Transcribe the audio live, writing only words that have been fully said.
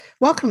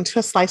Welcome to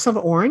A Slice of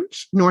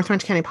Orange, North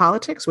Orange County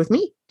Politics with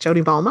me,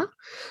 Jody Balma.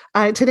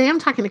 Today I'm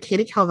talking to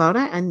Katie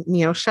Kalvoda and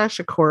Niosha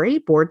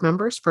Shakoori, board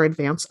members for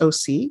Advance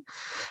OC,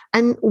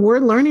 and we're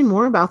learning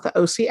more about the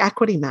OC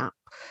equity map.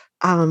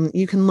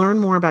 You can learn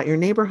more about your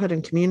neighborhood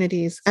and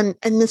communities, and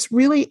this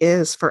really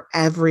is for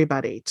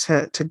everybody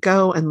to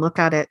go and look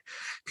at it.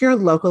 If you're a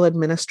local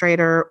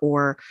administrator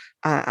or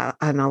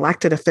an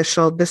elected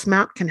official, this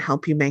map can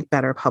help you make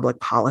better public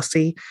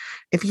policy.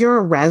 If you're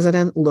a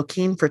resident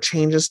looking for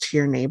changes to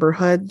your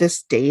neighborhood,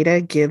 this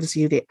data gives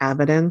you the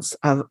evidence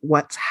of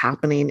what's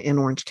happening in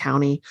Orange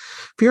County.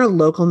 If you're a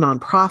local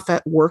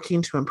nonprofit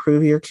working to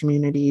improve your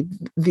community,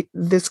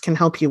 this can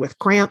help you with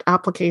grant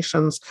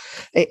applications.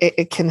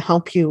 It can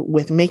help you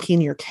with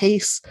making your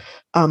case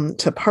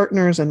to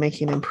partners and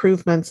making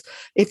improvements.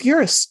 If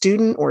you're a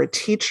student or a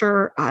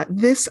teacher,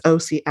 this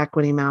OC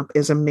equity map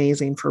is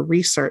amazing for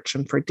research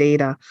and for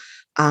data.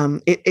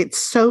 It's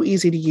so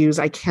easy to use.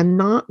 I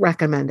cannot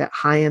recommend it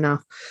high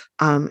enough.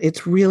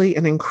 It's really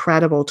an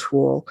incredible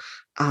tool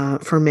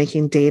for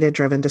making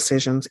data-driven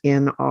decisions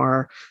in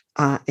our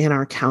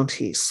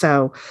county.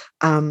 So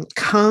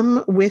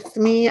come with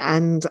me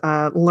and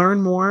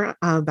learn more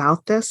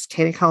about this.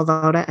 Katie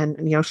Kalvoda and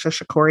Niosha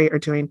Shakoori are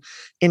doing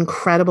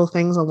incredible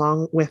things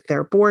along with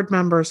their board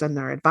members and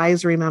their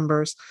advisory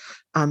members.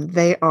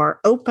 They are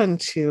open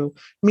to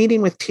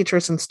meeting with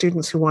teachers and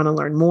students who want to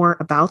learn more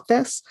about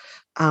this.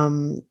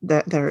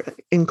 That they're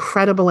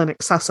incredible and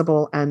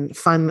accessible and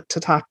fun to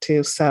talk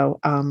to. So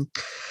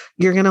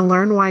you're going to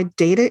learn why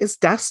data is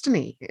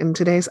destiny in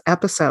today's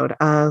episode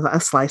of A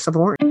Slice of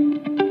Orange.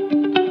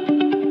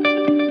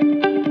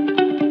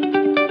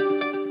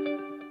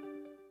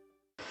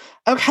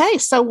 Okay,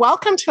 so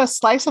welcome to A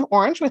Slice of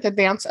Orange with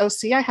Advance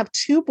OC. I have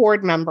two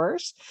board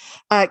members,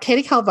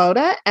 Katie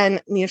Kalvoda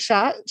and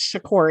Niosha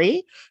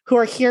Shakoori, who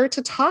are here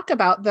to talk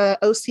about the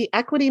OC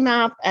equity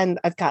map, and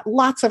I've got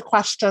lots of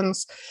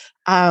questions,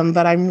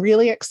 but I'm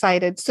really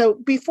excited. So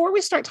before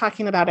we start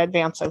talking about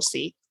Advance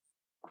OC,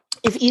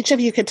 if each of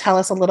you could tell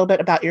us a little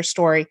bit about your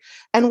story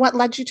and what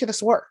led you to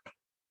this work.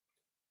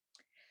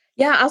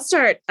 Yeah, I'll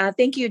start.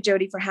 Thank you,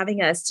 Jody, for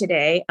having us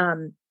today.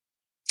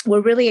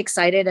 We're really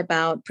excited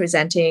about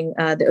presenting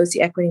the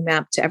OC equity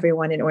map to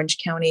everyone in Orange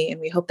County,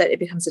 and we hope that it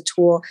becomes a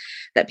tool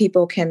that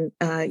people can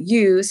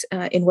use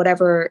in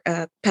whatever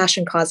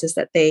passion causes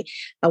that they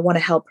want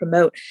to help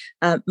promote.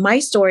 My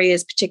story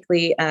is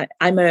particularly,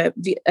 I'm a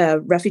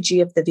refugee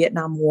of the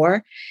Vietnam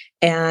War,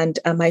 and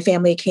my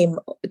family came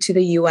to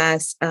the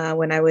U.S.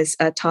 When I was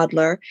a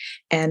toddler,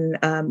 and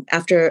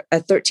after a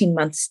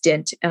 13-month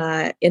stint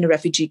in a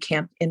refugee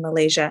camp in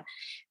Malaysia.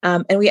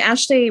 And we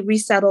actually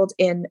resettled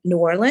in New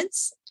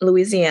Orleans,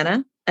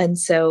 Louisiana. And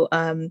so,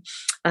 and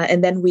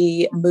then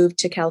we moved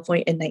to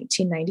California in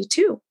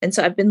 1992. And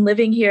so I've been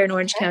living here in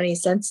Orange County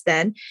since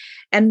then,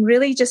 and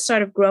really just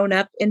sort of grown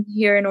up in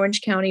here in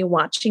Orange County,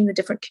 watching the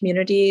different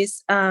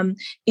communities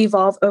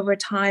evolve over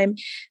time,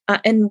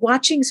 and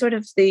watching sort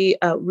of the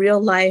real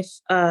life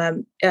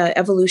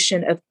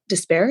evolution of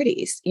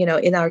disparities,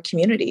 in our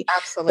community.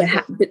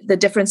 Absolutely. The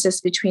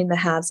differences between the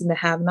haves and the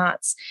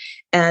have-nots.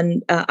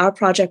 And our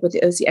project with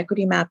the OC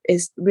Equity Map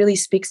really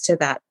speaks to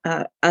that,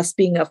 us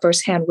being a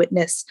firsthand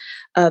witness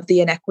of the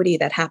inequity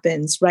that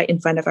happens right in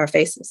front of our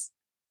faces.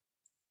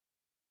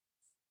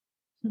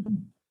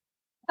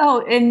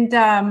 Oh, and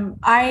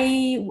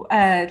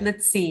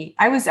let's see.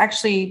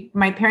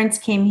 My parents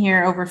came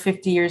here over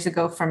 50 years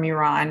ago from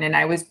Iran, and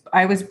I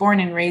was born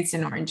and raised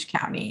in Orange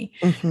County.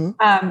 Mm-hmm.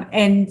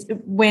 And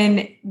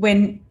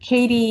when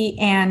Katie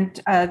and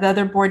the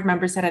other board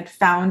members that had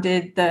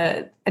founded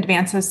the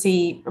Advance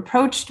OC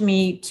approached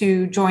me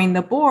to join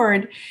the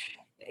board,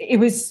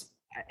 it was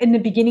in the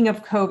beginning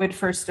of COVID,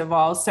 first of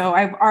all. So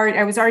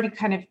I was already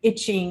kind of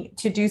itching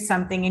to do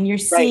something, and you're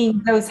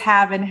seeing those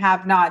have and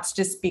have nots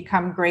just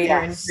become greater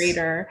and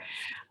greater.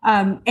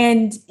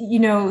 And,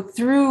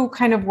 through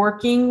kind of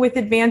working with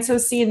Advance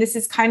OC, and this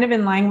is kind of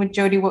in line with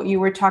Jody, what you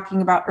were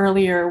talking about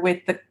earlier with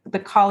the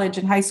college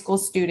and high school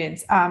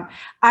students.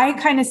 I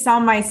kind of saw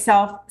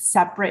myself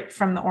separate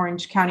from the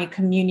Orange County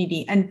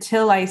community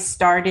until I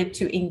started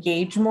to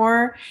engage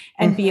more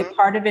and be a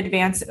part of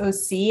Advance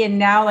OC. And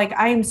now,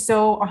 I am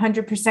so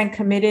 100%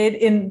 committed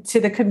into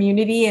the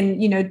community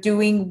and,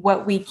 doing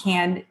what we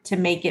can to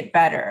make it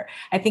better.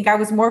 I think I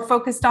was more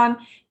focused on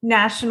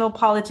national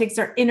politics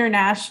or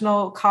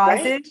international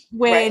causes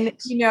when,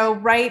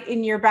 right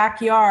in your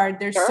backyard,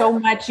 there's so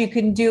much you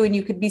can do and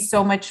you could be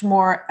so much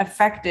more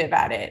effective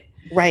at it.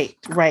 Right.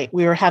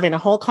 We were having a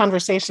whole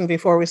conversation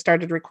before we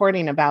started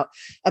recording about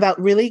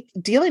really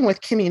dealing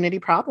with community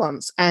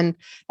problems, and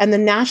the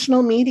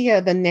national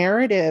media, the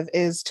narrative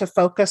is to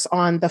focus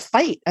on the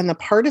fight and the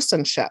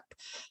partisanship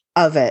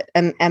of it.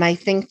 And I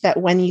think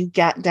that when you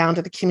get down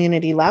to the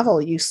community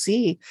level, you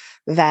see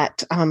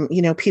that,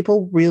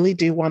 people really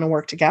do want to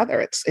work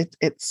together.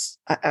 It's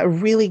a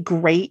really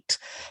great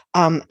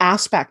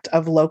aspect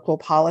of local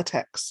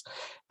politics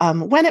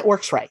when it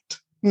works right.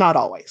 Not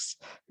always,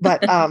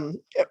 but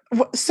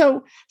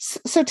so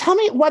tell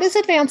me, what does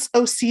Advance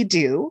OC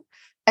do?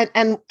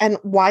 and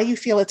why you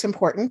feel it's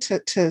important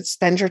to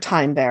spend your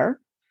time there.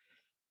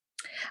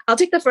 I'll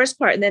take the first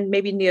part, and then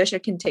maybe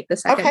Niosha can take the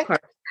second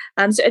part.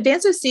 So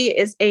Advance OC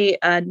is a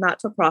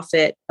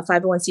not-for-profit, a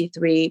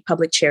 501c3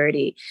 public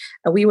charity.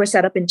 We were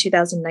set up in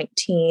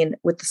 2019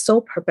 with the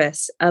sole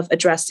purpose of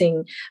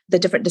addressing the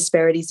different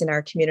disparities in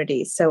our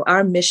community. So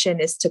our mission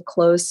is to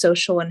close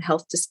social and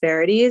health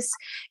disparities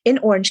in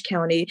Orange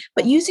County,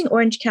 but using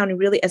Orange County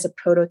really as a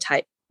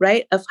prototype,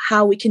 right, of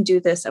how we can do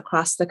this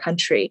across the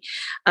country.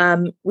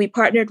 We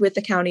partnered with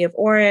the County of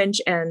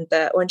Orange and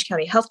the Orange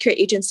County Healthcare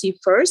Agency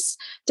first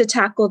to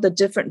tackle the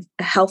different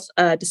health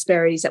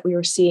disparities that we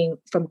were seeing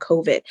from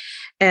COVID.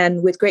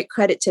 And with great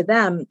credit to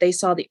them, they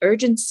saw the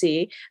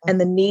urgency and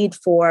the need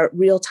for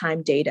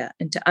real-time data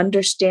and to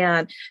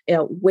understand,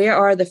 where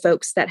are the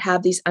folks that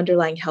have these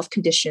underlying health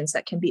conditions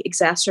that can be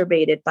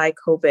exacerbated by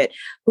COVID?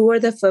 Who are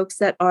the folks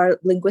that are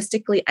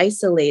linguistically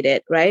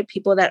isolated, right?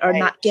 People that are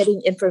not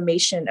getting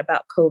information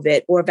about COVID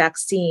or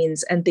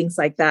vaccines and things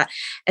like that.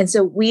 And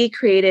so we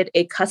created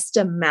a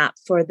custom map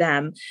for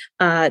them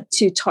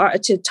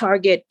to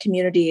target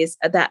communities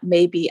that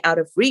may be out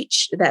of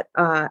reach, that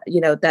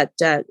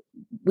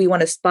we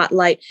want to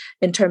spotlight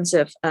in terms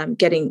of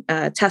getting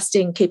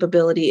testing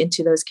capability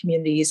into those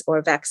communities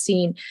or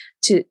vaccine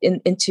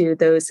into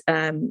those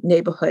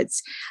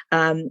neighborhoods.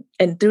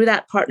 And through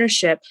that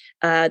partnership,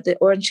 the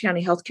Orange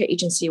County Healthcare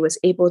Agency was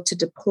able to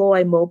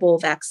deploy mobile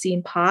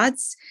vaccine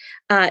pods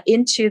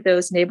into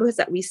those neighborhoods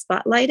that we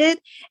spotlighted,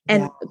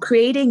 and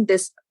creating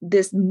this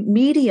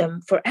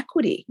medium for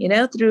equity,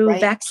 through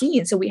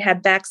vaccine. So we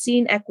had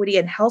vaccine equity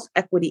and health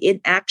equity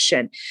in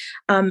action.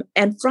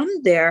 And from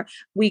there,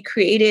 we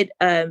created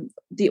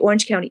the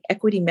Orange County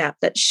Equity Map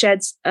that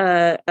sheds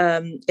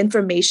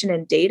information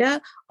and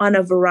data on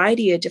a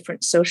variety of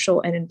different social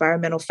and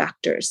environmental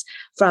factors,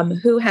 from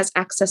who has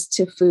access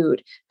to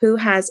food, who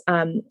has,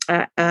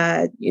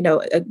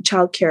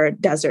 childcare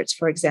deserts,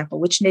 for example,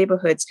 which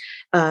neighborhoods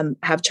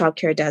have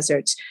childcare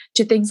deserts,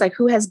 to things like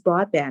who has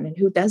broadband and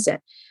who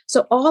doesn't.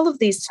 So all of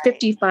these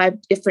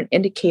 55 different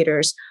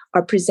indicators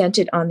are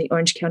presented on the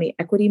Orange County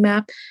Equity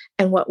Map.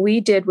 And what we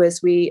did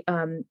was we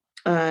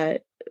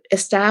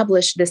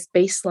establish this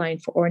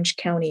baseline for Orange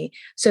County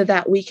so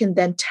that we can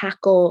then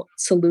tackle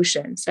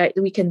solutions, right?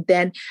 We can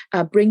then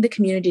bring the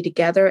community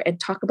together and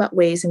talk about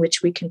ways in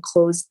which we can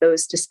close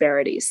those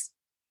disparities.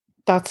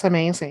 That's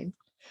amazing.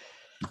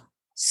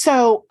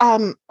 So,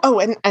 and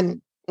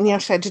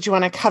Niosha, did you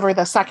want to cover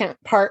the second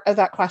part of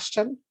that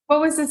question? What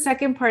was the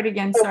second part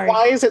again? Sorry.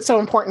 Why is it so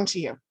important to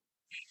you?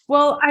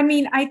 Well,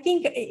 I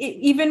think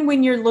even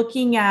when you're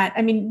looking at,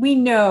 we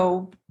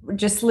know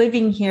just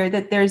living here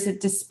that there's a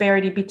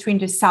disparity between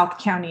just South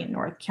County and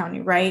North County,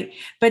 right?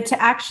 But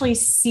to actually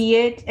see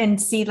it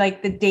and see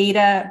like the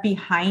data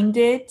behind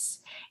it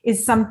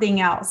is something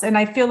else. And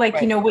I feel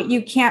like, what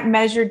you can't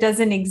measure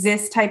doesn't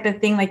exist type of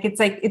thing.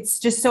 It's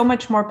just so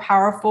much more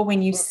powerful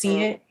when you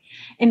see it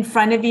in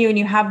front of you and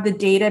you have the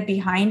data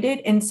behind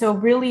it. And so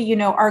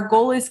really, our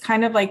goal is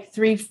kind of like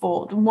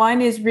threefold.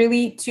 One is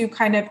really to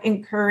kind of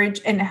encourage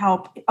and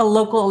help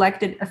local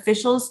elected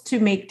officials to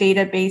make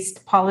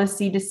data-based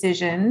policy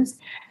decisions.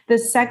 The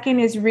second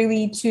is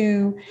really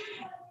to,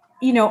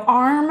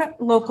 arm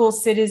local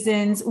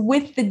citizens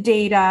with the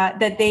data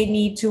that they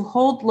need to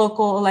hold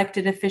local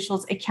elected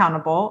officials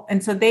accountable.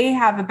 And so they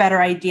have a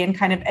better idea and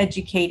kind of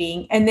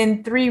educating. And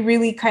then three,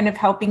 really kind of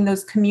helping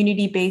those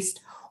community-based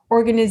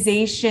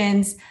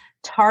organizations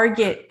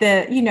target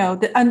the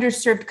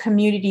underserved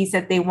communities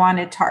that they want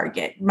to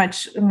target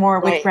much more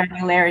with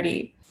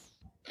granularity.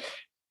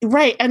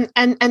 Right. And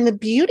the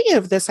beauty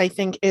of this, I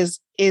think, is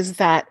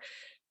that,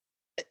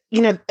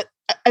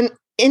 an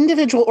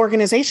individual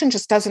organization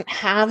just doesn't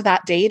have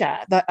that data.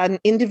 An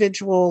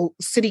individual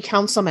city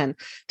councilman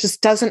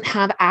just doesn't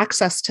have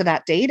access to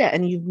that data.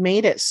 And you've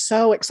made it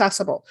so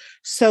accessible,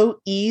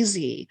 so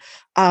easy.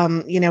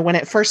 When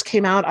it first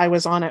came out, I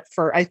was on it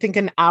for, I think,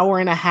 an hour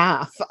and a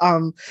half,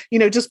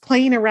 just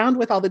playing around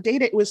with all the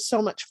data. It was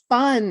so much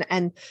fun,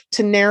 and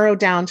to narrow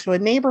down to a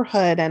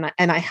neighborhood. And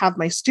I have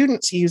my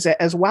students use it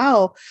as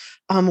well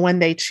when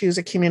they choose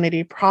a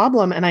community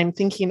problem. And I'm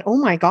thinking, oh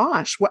my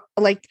gosh,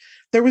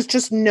 there was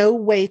just no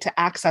way to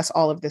access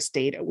all of this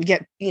data. We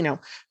get,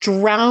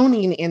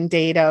 drowning in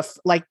data,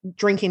 like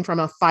drinking from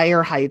a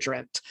fire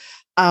hydrant.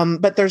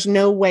 But there's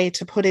no way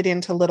to put it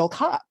into little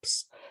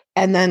cups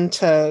and then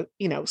to,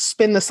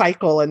 spin the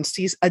cycle and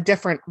see a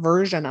different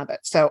version of it.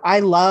 So I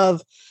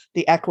love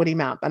the equity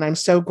map, and I'm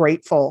so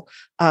grateful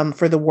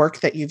for the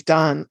work that you've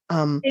done.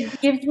 It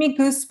gives me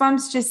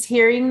goosebumps just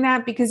hearing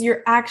that, because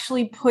you're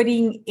actually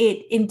putting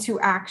it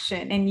into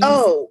action and using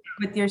it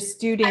with your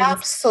students.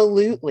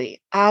 Absolutely.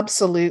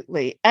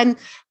 And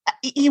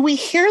we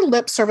hear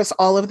lip service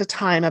all of the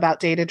time about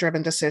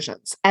data-driven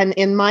decisions. And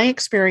in my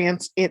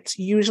experience, it's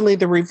usually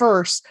the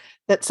reverse,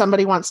 that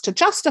somebody wants to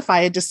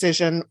justify a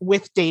decision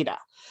with data.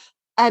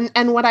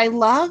 And what I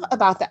love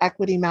about the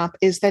equity map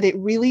is that it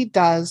really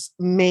does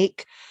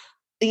make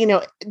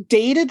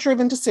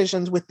data-driven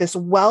decisions with this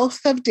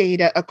wealth of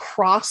data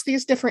across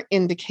these different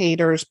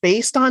indicators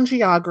based on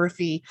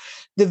geography.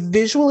 The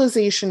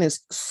visualization is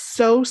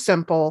so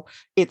simple.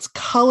 It's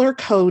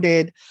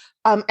color-coded.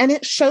 And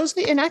it shows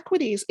the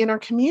inequities in our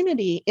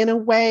community in a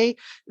way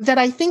that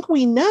I think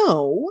we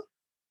know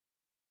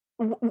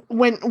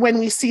when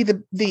we see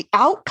the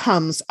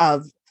outcomes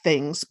of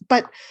things,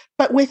 but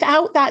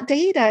without that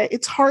data,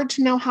 it's hard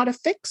to know how to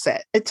fix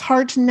it. It's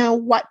hard to know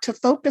what to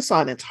focus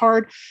on. It's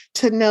hard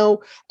to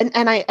know.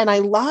 And I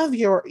love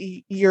your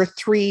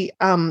three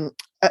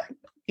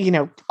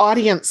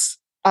audience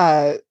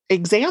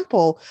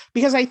example,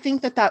 because I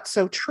think that that's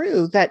so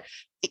true, that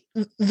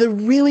the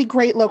really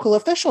great local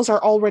officials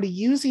are already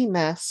using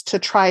this to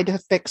try to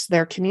fix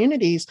their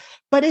communities.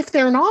 But if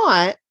they're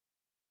not,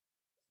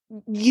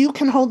 you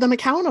can hold them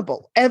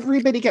accountable.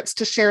 Everybody gets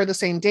to share the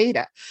same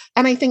data.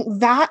 And I think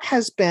that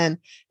has been,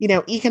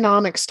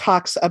 economics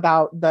talks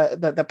about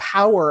the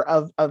power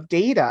of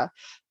data.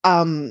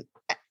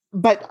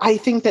 But I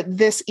think that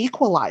this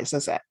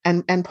equalizes it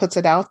and puts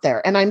it out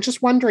there. And I'm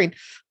just wondering,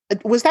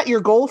 was that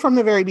your goal from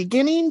the very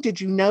beginning?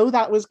 Did you know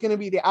that was going to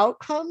be the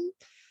outcome?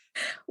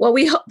 Well,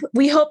 we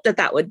hope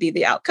that would be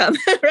the outcome,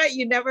 right?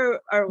 You never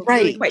are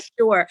really quite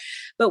sure.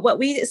 But what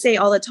we say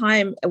all the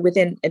time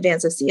within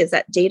Advance OC is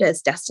that data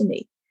is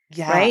destiny,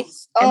 right?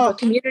 And for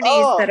communities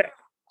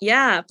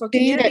for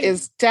data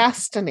is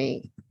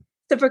destiny.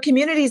 So for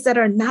communities that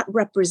are not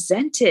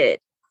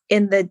represented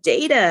in the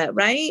data,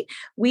 right?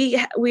 We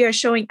are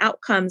showing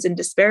outcomes and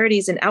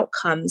disparities in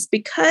outcomes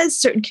because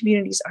certain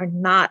communities are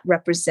not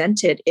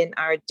represented in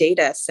our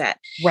data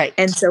set. Right.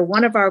 And so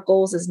one of our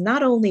goals is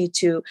not only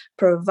to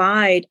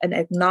provide an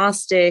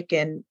agnostic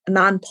and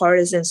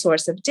nonpartisan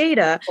source of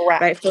data,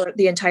 right, for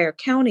the entire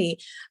county,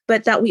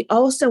 but that we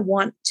also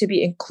want to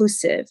be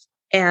inclusive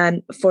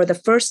and for the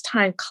first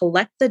time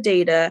collect the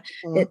data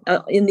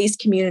in these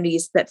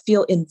communities that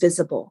feel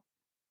invisible,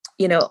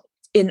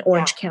 in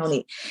Orange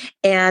County.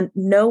 And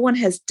no one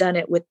has done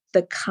it with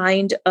the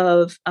kind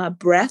of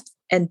breadth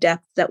and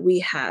depth that we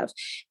have.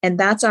 And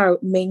that's our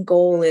main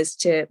goal, is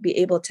to be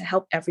able to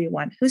help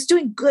everyone who's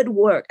doing good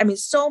work. I mean,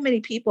 so many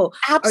people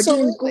are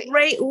doing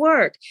great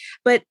work,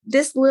 but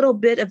this little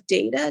bit of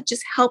data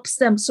just helps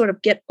them sort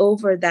of get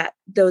over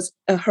those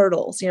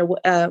hurdles.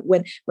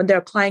 When they're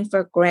applying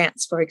for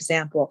grants, for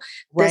example,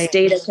 this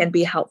data can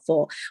be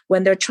helpful.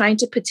 When they're trying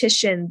to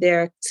petition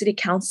their city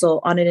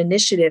council on an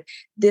initiative,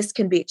 this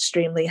can be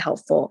extremely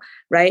helpful,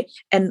 right?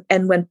 And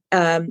when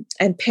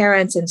and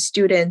parents and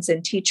students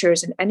and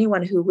teachers and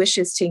anyone who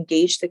wishes to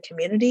engage the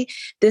community,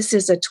 this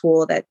is a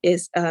tool that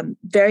is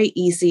very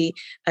easy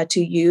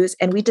to use,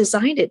 and we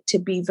designed it to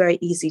be very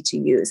easy to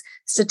use.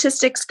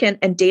 Statistics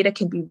and data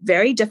can be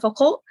very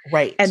difficult,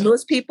 right? And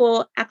most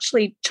people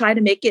actually try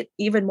to make it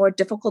even more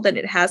difficult than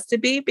it has to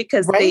be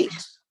because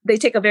they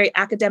take a very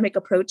academic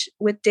approach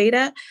with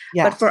data.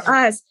 Yes. But for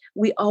us,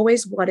 we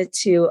always wanted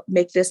to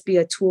make this be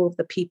a tool of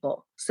the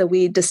people. So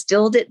we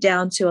distilled it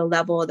down to a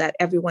level that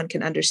everyone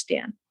can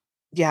understand.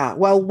 Yeah,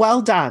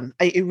 well done.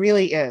 It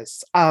really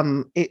is.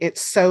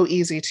 It's so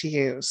easy to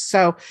use.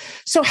 So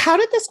how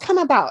did this come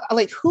about?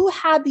 Like, who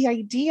had the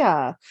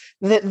idea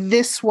that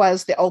this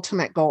was the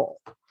ultimate goal?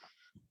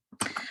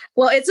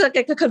 Well, it's like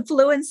a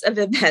confluence of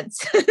events,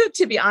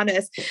 to be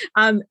honest.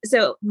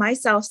 So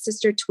myself,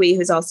 Sister Twee,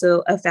 who's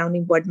also a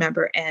founding board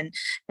member, and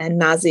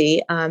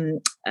Nazi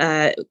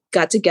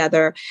got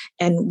together,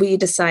 and we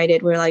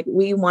decided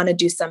we want to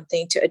do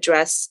something to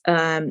address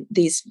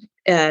this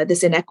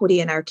inequity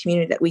in our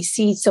community that we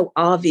see so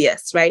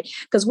obvious, right?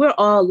 Because we're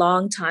all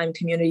longtime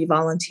community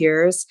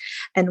volunteers,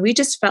 and we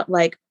just felt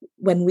like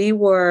when we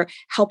were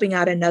helping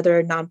out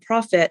another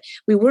nonprofit,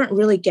 we weren't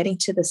really getting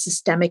to the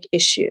systemic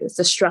issues,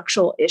 the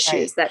structural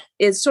issues that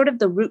is sort of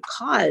the root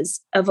cause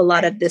of a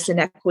lot of this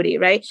inequity,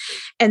 right?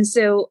 And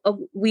so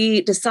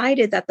we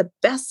decided that the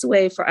best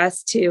way for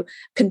us to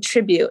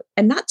contribute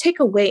and not take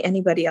away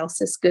anybody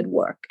else's good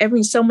work.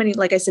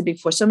 Like I said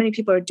before, so many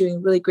people are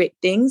doing really great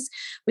things.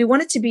 We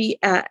want it to be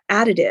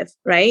additive,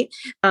 right?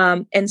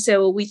 And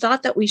so we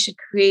thought that we should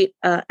create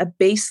a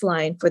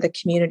baseline for the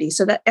community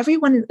so that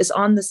everyone is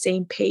on the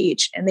same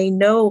page and they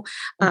know,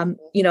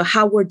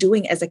 how we're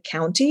doing as a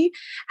county,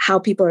 how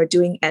people are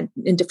doing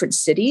in different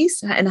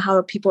cities, and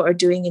how people are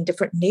doing in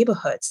different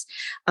neighborhoods.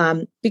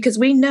 Because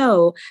we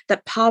know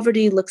that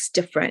poverty looks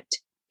different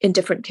in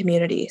different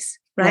communities,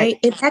 right?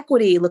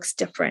 Inequity looks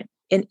different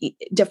in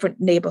different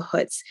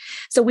neighborhoods.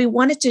 So we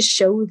wanted to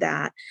show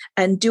that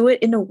and do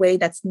it in a way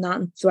that's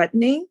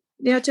non-threatening,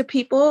 to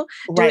people,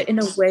 do it in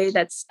a way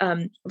that's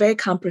very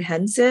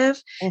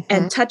comprehensive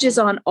and touches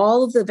on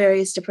all of the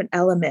various different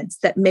elements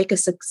that make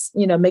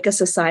a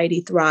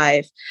society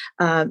thrive.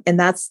 And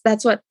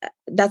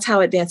that's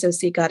how Advance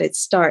OC got its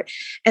start.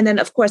 And then,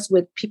 of course,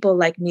 with people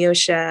like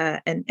Niosha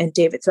and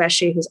David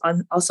Threshy, who's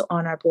also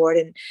on our board,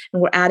 and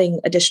we're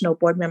adding additional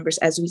board members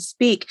as we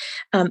speak,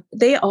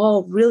 they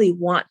all really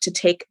want to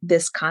take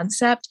this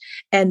concept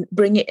and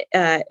bring it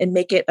and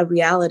make it a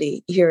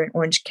reality here in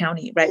Orange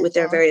County, right, with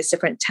their various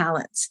different talents.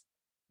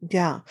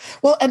 Yeah.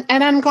 Well, and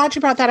I'm glad you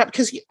brought that up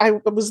because I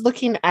was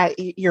looking at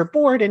your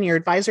board and your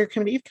advisory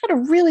committee. You've got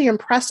a really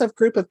impressive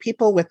group of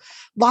people with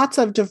lots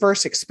of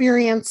diverse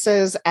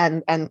experiences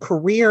and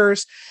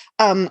careers.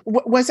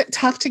 Was it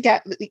tough to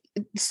get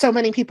so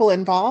many people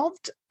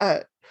involved?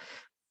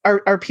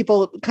 Are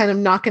people kind of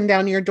knocking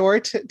down your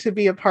door to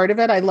be a part of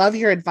it? I love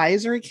your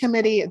advisory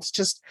committee. It's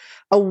just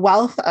a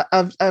wealth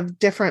of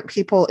different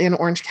people in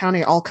Orange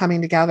County all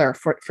coming together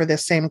for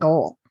this same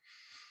goal.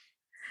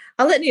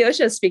 I'll let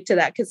Niosha speak to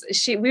that because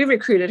we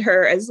recruited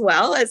her as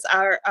well as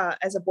our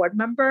as a board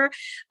member.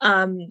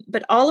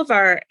 But all of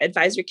our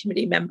advisory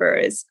committee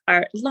members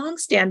are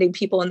longstanding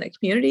people in the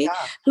community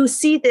who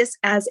see this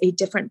as a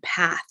different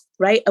path,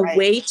 right? A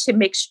way to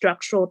make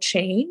structural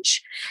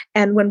change.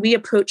 And when we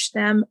approached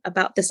them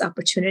about this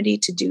opportunity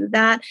to do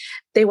that,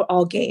 they were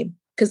all game.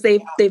 Because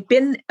they've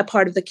been a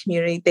part of the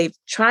community, they've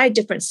tried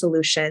different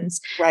solutions,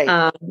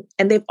 and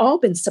they've all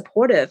been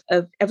supportive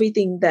of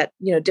everything that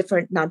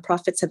different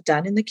nonprofits have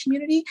done in the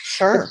community.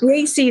 Sure, but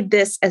they see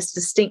this as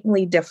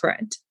distinctly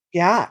different.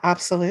 Yeah,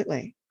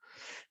 absolutely.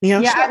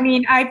 Niosha? Yeah, I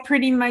mean, I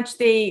pretty much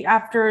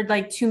after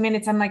like 2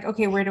 minutes, I'm like,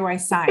 okay, where do I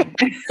sign?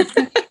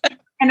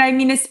 And I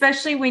mean,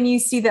 especially when you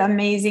see the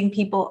amazing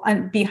people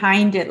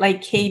behind it,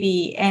 like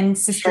Katie and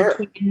Sister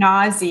Katie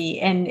Nazi,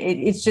 and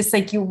it's just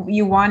like you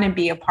want to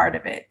be a part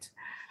of it.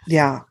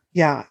 Yeah.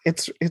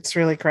 It's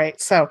really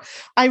great. So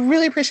I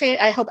really appreciate it.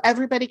 I hope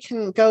everybody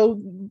can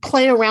go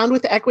play around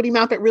with the equity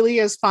map. It really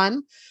is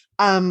fun.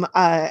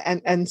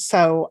 And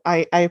so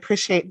I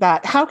appreciate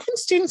that. How can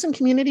students and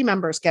community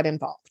members get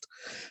involved?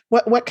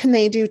 What can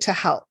they do to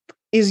help?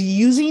 Is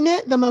using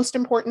it the most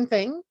important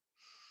thing?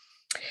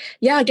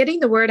 Yeah, getting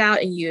the word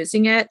out and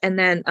using it. And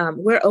then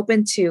we're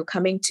open to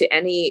coming to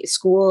any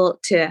school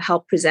to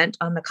help present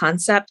on the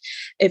concept.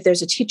 If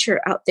there's a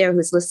teacher out there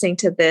who's listening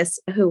to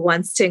this, who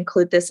wants to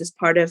include this as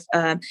part of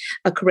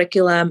a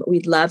curriculum,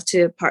 we'd love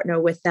to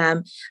partner with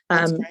them.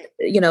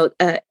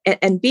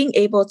 And being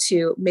able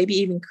to maybe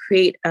even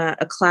create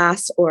a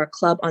class or a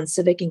club on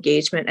civic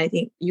engagement. I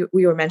think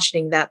we were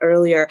mentioning that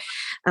earlier.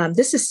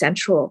 This is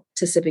central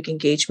to civic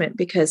engagement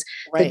because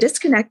the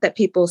disconnect that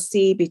people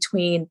see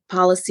between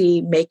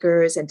policy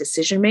makers and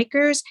decision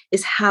makers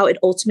is how it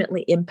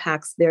ultimately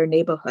impacts their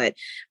neighborhood,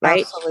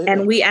 right? Absolutely.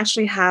 And we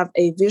actually have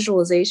a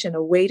visualization,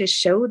 a way to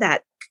show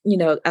that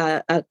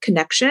a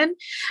connection.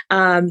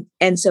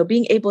 And so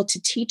being able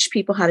to teach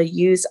people how to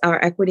use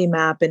our equity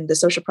map and the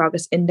social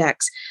progress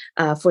index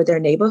for their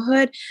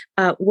neighborhood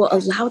will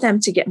allow them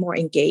to get more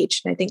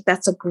engaged. And I think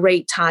that's a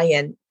great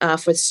tie-in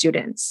for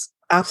students.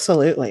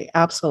 Absolutely.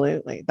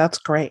 That's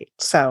great.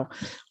 So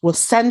we'll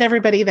send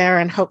everybody there,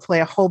 and hopefully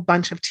a whole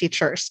bunch of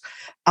teachers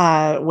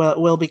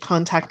will be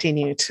contacting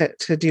you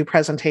to do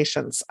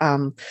presentations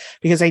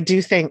because I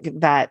do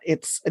think that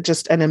it's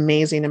just an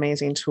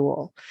amazing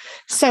tool.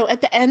 So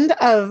at the end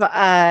of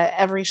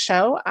every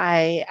show,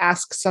 I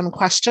ask some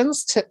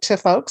questions to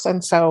folks.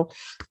 And so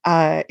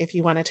if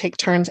you want to take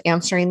turns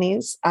answering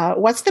these,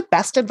 what's the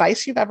best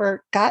advice you've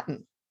ever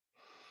gotten?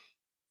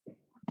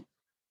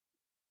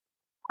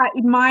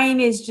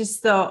 Mine is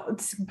just the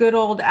good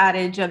old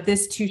adage of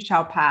this too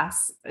shall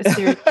pass.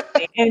 Seriously.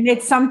 And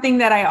it's something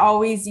that I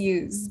always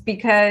use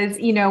because,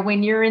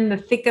 when you're in the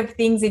thick of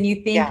things and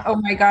you think,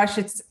 oh my gosh,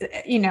 it's,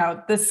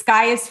 the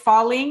sky is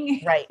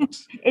falling. Right.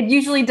 It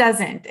usually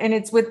doesn't. And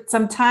it's with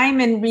some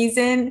time and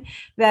reason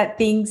that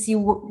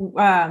you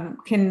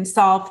can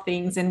solve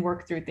things and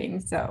work through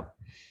things. So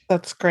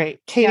that's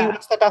great. Katie,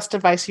 what's the best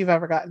advice you've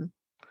ever gotten?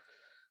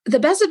 The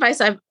best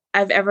advice I've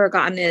ever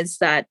gotten is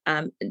that,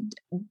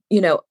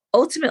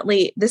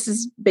 ultimately, this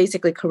is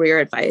basically career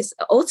advice.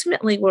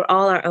 Ultimately, we're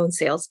all our own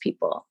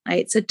salespeople,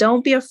 right? So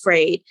don't be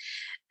afraid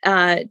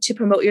to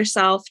promote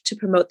yourself, to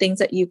promote things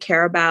that you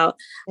care about,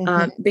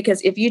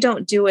 because if you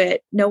don't do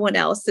it, no one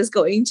else is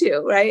going to,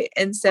 right?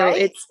 And so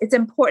it's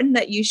important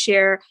that you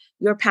share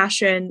your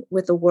passion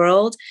with the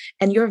world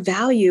and your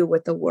value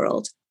with the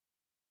world.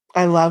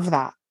 I love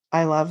that.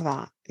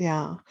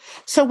 Yeah.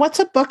 So what's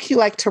a book you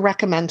like to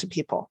recommend to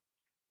people?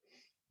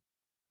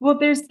 Well,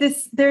 there's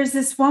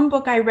this one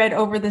book I read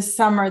over the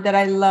summer that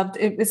I loved.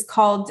 It was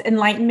called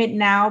Enlightenment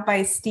Now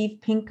by Steve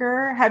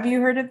Pinker. Have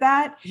you heard of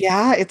that?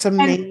 Yeah, it's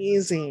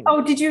amazing.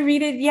 Did you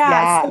read it?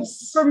 Yeah.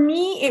 Yes. So for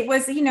me, it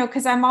was,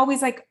 because I'm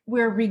always like,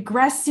 we're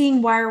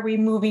regressing. Why are we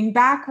moving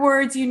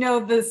backwards?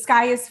 The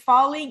sky is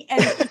falling.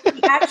 And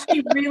he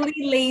actually really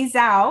lays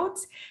out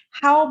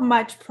how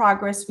much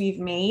progress we've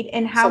made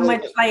and how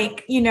much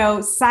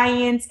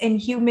science and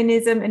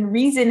humanism and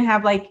reason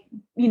have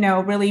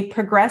really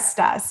progressed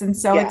us. And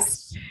so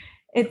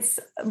it's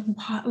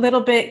a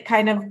little bit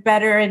kind of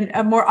better and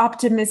a more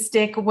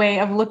optimistic way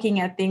of looking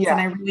at things.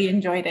 And I really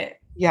enjoyed it.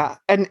 Yeah.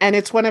 And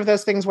it's one of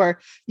those things where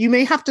you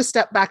may have to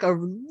step back a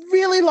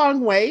really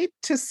long way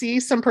to see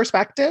some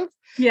perspective.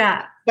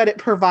 Yeah. But it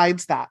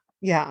provides that.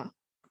 Yeah.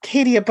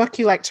 Katie, a book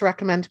you like to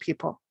recommend to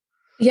people?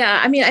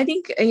 Yeah, I mean, I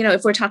think,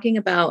 if we're talking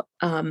about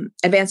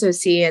Advanced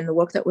OC and the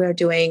work that we're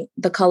doing,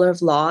 the color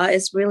of law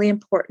is really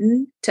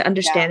important to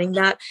understanding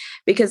that,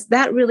 because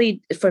that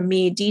really, for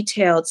me,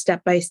 detailed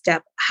step by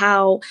step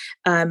how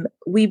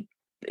we,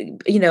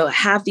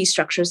 have these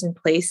structures in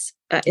place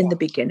in the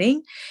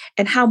beginning,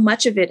 and how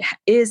much of it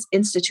is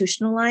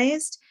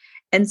institutionalized.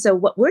 And so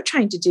what we're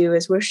trying to do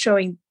is we're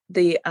showing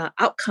the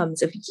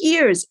outcomes of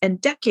years and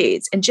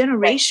decades and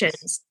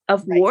generations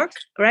of work,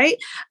 right?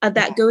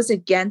 That goes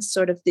against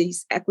sort of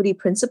these equity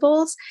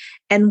principles.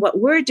 And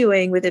what we're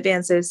doing with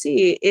Advanced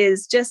OC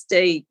is just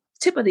a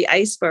tip of the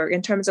iceberg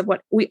in terms of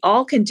what we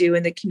all can do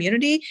in the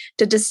community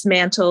to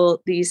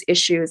dismantle these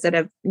issues that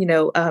have,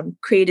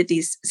 created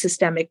these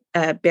systemic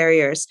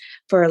barriers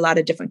for a lot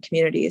of different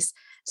communities.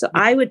 So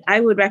I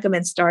would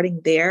recommend starting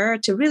there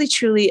to really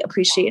truly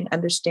appreciate and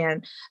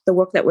understand the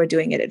work that we're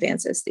doing at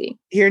Advanced OC.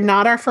 You're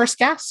not our first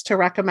guest to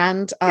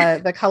recommend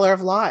the color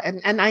of law.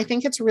 And I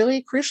think it's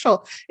really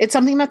crucial. It's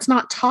something that's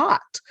not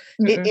taught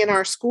in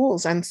our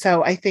schools. And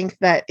so I think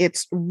that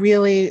it's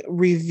really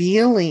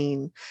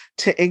revealing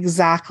to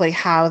exactly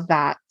how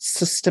that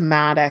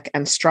systematic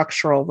and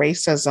structural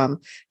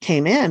racism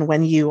came in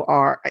when you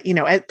are,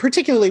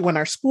 particularly when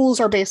our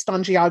schools are based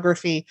on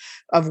geography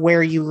of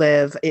where you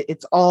live,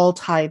 it's all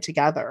tied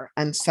together.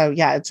 And so,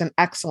 yeah, it's an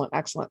excellent,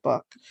 excellent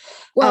book.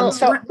 Well,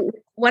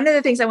 one of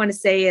the things I want to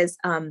say is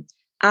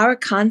our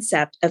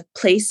concept of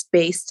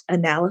place-based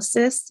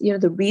analysis,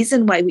 the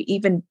reason why we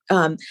even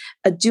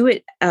do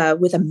it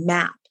with a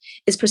map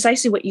is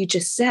precisely what you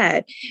just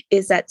said,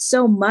 is that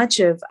so much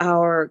of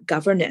our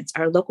governance,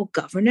 our local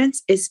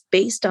governance, is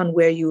based on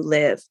where you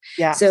live.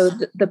 Yes. So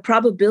the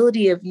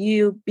probability of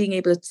you being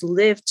able to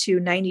live to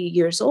 90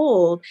 years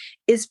old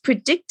is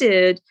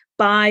predicted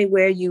by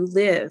where you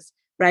live.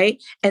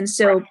 Right. And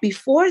so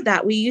before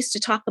that, we used to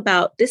talk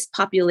about this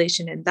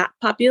population and that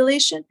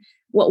population.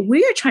 What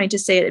we're trying to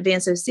say at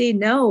Advanced OC,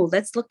 no,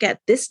 let's look at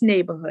this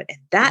neighborhood and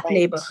that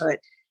neighborhood,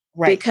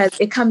 because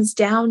it comes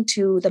down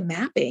to the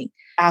mapping.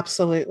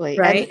 Absolutely.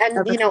 Right.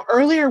 And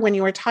earlier when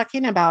you were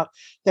talking about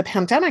the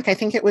pandemic, I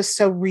think it was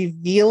so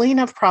revealing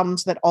of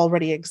problems that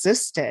already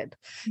existed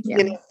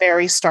in a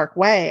very stark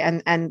way.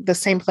 And the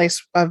same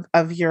place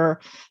of your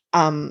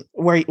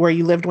where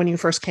you lived when you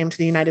first came to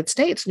the United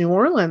States, New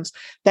Orleans,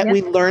 that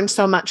we learned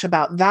so much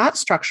about that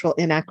structural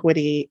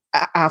inequity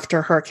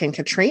after Hurricane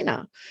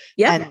Katrina,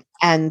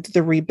 and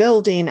the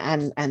rebuilding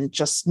and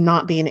just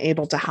not being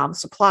able to have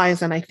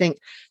supplies. And I think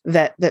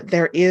that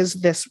there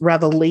is this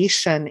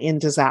revelation in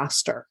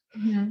disaster.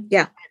 Mm-hmm.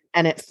 Yeah.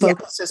 And it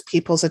focuses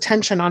people's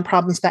attention on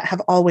problems that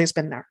have always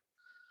been there.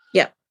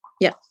 Yeah.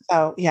 Yeah.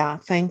 So, yeah,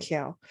 thank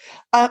you.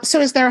 So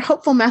is there a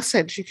hopeful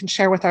message you can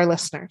share with our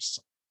listeners?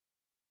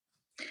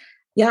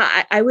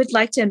 Yeah, I would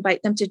like to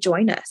invite them to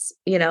join us.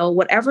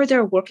 Whatever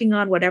they're working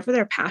on, whatever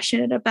they're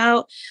passionate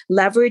about,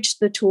 leverage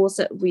the tools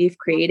that we've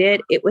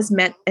created. It was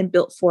meant and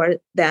built for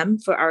them,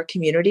 for our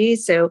community.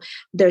 So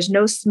there's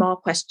no small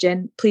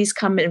question. Please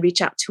come and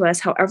reach out to us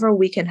however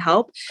we can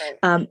help.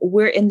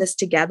 We're in this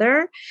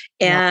together.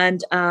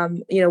 And,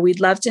 we'd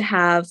love to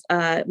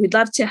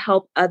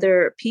help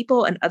other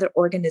people and other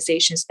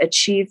organizations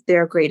achieve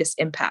their greatest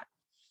impact.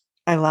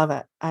 I love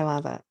it. I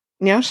love it.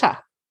 Niosha,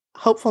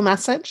 hopeful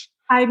message?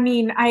 I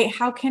mean,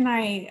 how can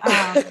I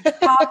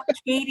top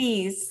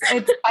Katie's?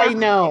 I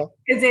know.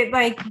 Because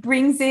it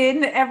brings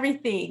in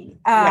everything.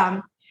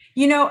 I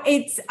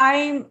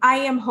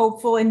am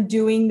hopeful in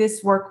doing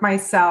this work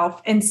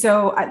myself. And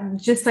so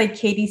just like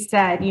Katie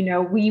said,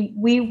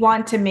 we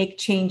want to make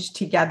change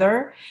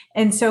together.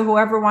 And so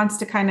whoever wants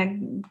to kind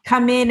of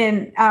come in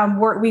and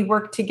we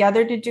work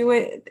together to do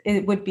it,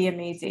 it would be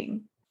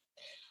amazing.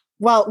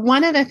 Well,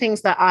 one of the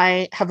things that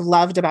I have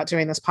loved about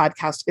doing this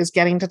podcast is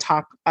getting to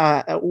talk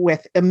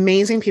with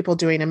amazing people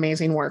doing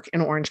amazing work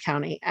in Orange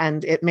County.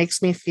 And it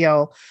makes me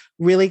feel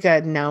really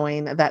good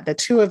knowing that the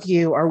two of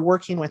you are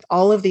working with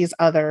all of these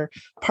other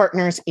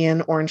partners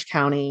in Orange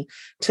County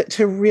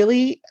to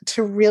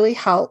really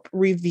help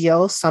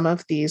reveal some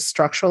of these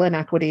structural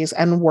inequities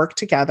and work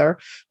together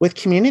with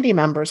community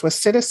members, with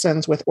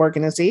citizens, with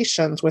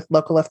organizations, with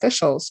local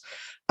officials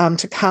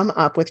to come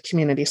up with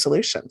community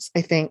solutions.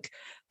 I think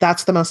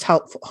that's the most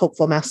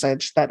hopeful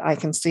message that I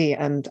can see.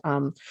 And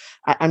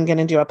I'm going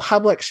to do a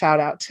public shout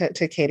out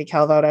to Katie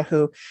Kalvoda,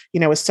 who,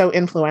 was so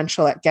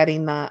influential at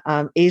getting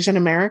the Asian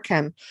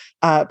American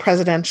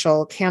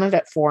presidential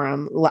candidate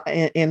forum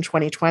in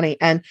 2020.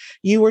 And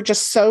you were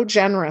just so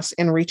generous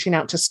in reaching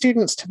out to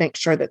students to make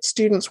sure that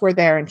students were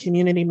there and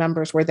community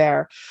members were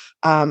there.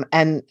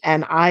 And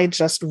I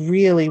just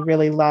really,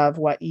 really love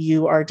what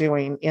you are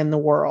doing in the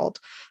world.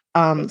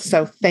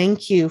 So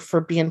thank you for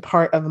being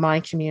part of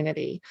my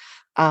community.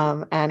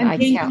 And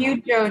thank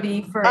you,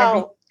 Jody, for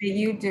everything that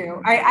you do.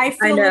 I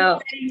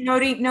feel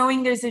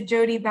knowing there's a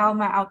Jody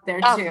Balma out there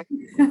too.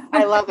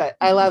 I love it.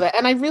 I love it.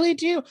 And I really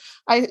do.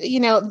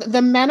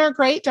 The men are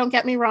great. Don't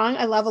get me wrong.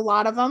 I love a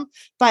lot of them,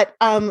 but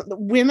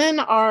women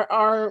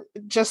are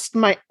just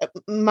my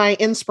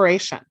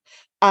inspiration.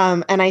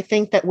 And I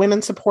think that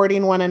women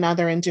supporting one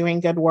another and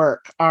doing good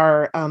work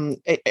are going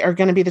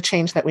to be the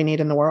change that we need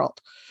in the world.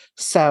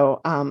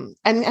 So,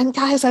 and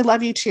guys, I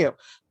love you too.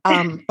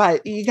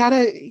 But you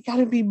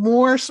gotta be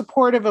more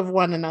supportive of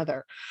one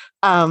another.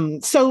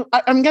 So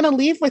I'm going to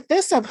leave with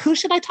this of who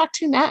should I talk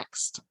to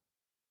next?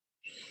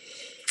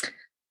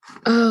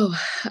 Oh,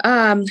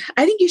 I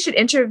think you should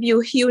interview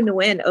Hugh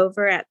Nguyen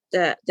over at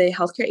the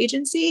healthcare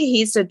agency.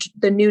 He's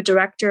the new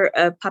director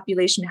of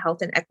population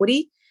health and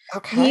equity.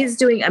 Okay. He's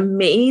doing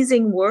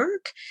amazing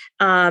work,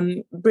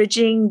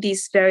 bridging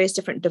these various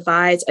different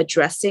divides,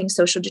 addressing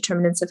social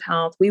determinants of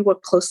health. We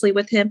work closely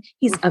with him.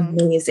 He's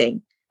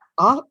amazing.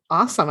 Oh,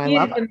 awesome. I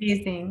love it.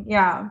 Amazing.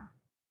 Yeah.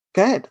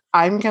 Good.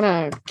 I'm going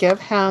to give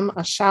him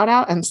a shout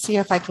out and see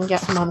if I can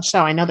get him on the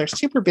show. I know they're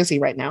super busy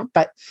right now,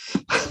 but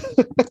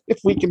if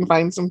we can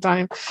find some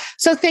time.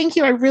 So thank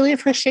you. I really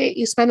appreciate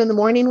you spending the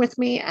morning with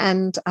me.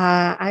 And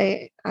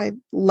I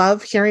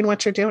love hearing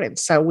what you're doing.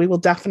 So we will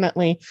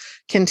definitely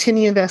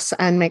continue this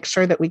and make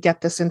sure that we get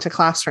this into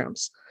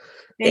classrooms.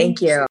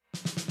 Thank you.